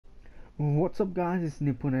What's up guys, it's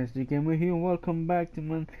Nippon SD Gamer here and welcome back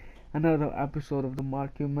to another episode of the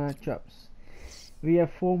marquee matchups. We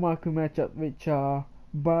have 4 marquee matchups which are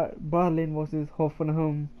Berlin versus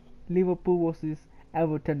Hoffenheim, Liverpool versus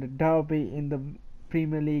Everton, the derby in the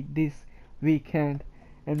Premier League this weekend,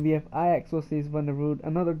 and we have Ajax versus Van der Rood,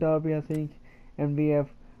 another derby I think, and we have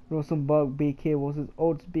Rosenborg BK versus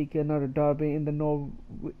Odds BK, another derby in the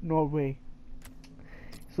Norway.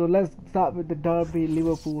 So let's start with the derby,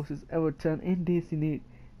 Liverpool versus Everton. In this you need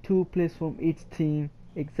 2 players from each team,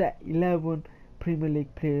 exact 11 Premier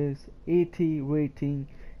League players, 80 rating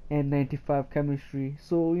and 95 chemistry.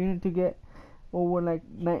 So you need to get over like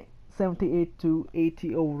 78 to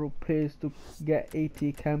 80 overall players to get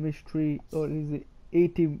 80 chemistry, or is it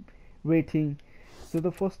 80 rating. So the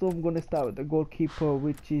first one I'm gonna start with the goalkeeper,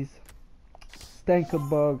 which is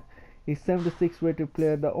Stankerberg. He's 76 rated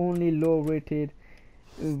player, the only low rated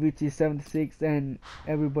which is 76, and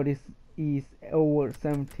everybody is over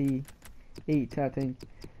 78 I think.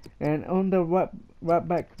 And on the right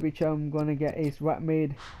back which I'm gonna get is right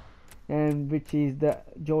mid, and which is the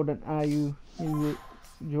Andrew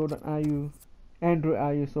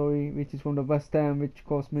Ayew, sorry, which is from the West Ham, which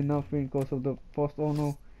cost me nothing because of the first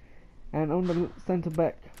owner. And on the centre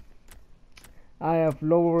back I have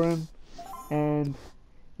Lovren and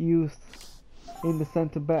Youth in the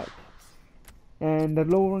centre back. And the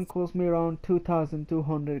low one cost me around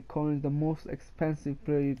 2,200 coins, the most expensive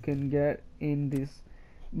player you can get in this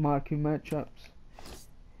marquee matchups.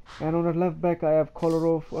 And on the left back I have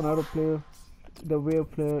Kolarov, another player, the real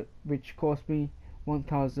player, which cost me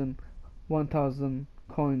 1,000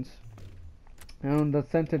 coins. And on the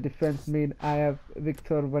center defense mid I have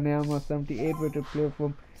Victor Wanyama, 78 rated player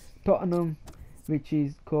from Tottenham, which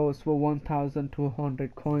is cost for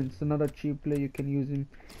 1,200 coins. Another cheap player, you can use him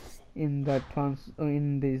in that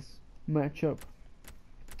in this matchup.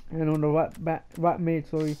 And on the right mid,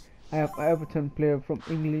 sorry, I have Everton player from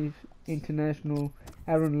English international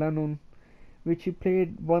Aaron Lennon, which he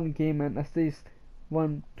played 1 game and assist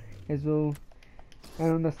 1 as well.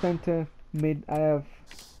 And on the center mid I have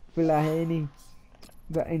Fellaini,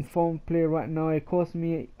 the informed player right now. It cost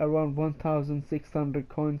me around 1,600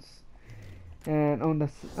 coins. And on the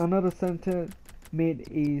another center mid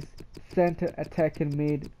is center attacking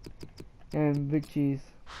mid, and which is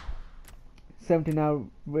 79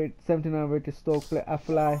 rated stock play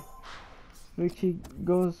Afly, which he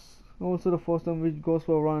goes also the first one, which goes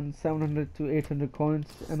for around 700 to 800 coins.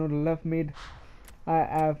 And on the left mid I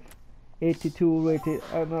have 82 rated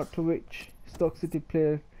not to which Stock City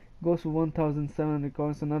player, goes for 1,700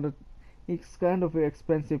 coins. Another, it's kind of an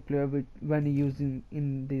expensive player when using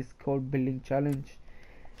in this called building challenge.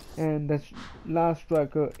 And the last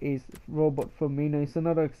striker is Robert Firmino. It's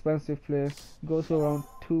another expensive player, goes around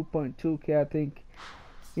 2.2k I think.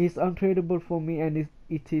 He's untradeable for me, and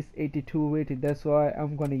it is 82 rated, that's why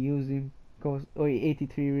I'm gonna use him, because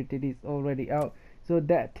 83 rated is already out. So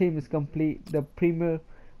that team is complete. The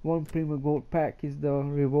one Premier Gold pack is the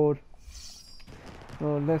reward.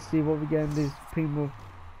 So let's see what we get in this Premier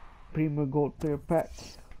Gold player pack.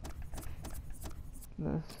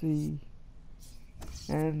 Let's see.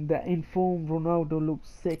 And the informed Ronaldo looks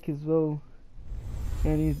sick as well,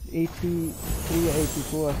 and he's 83 or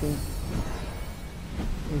 84 I think.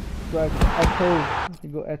 It's like Eto'o, you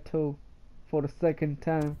got Eto'o for the second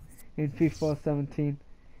time in FIFA 17.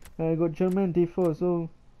 I got German Defoe, so,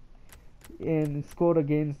 and scored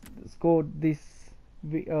this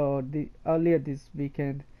earlier this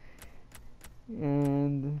weekend.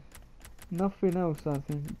 And nothing else I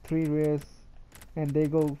think, 3 rares, and they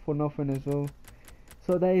go for nothing as well.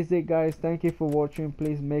 So that is it guys, thank you for watching.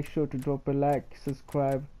 Please make sure to drop a like,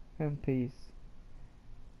 subscribe, and peace.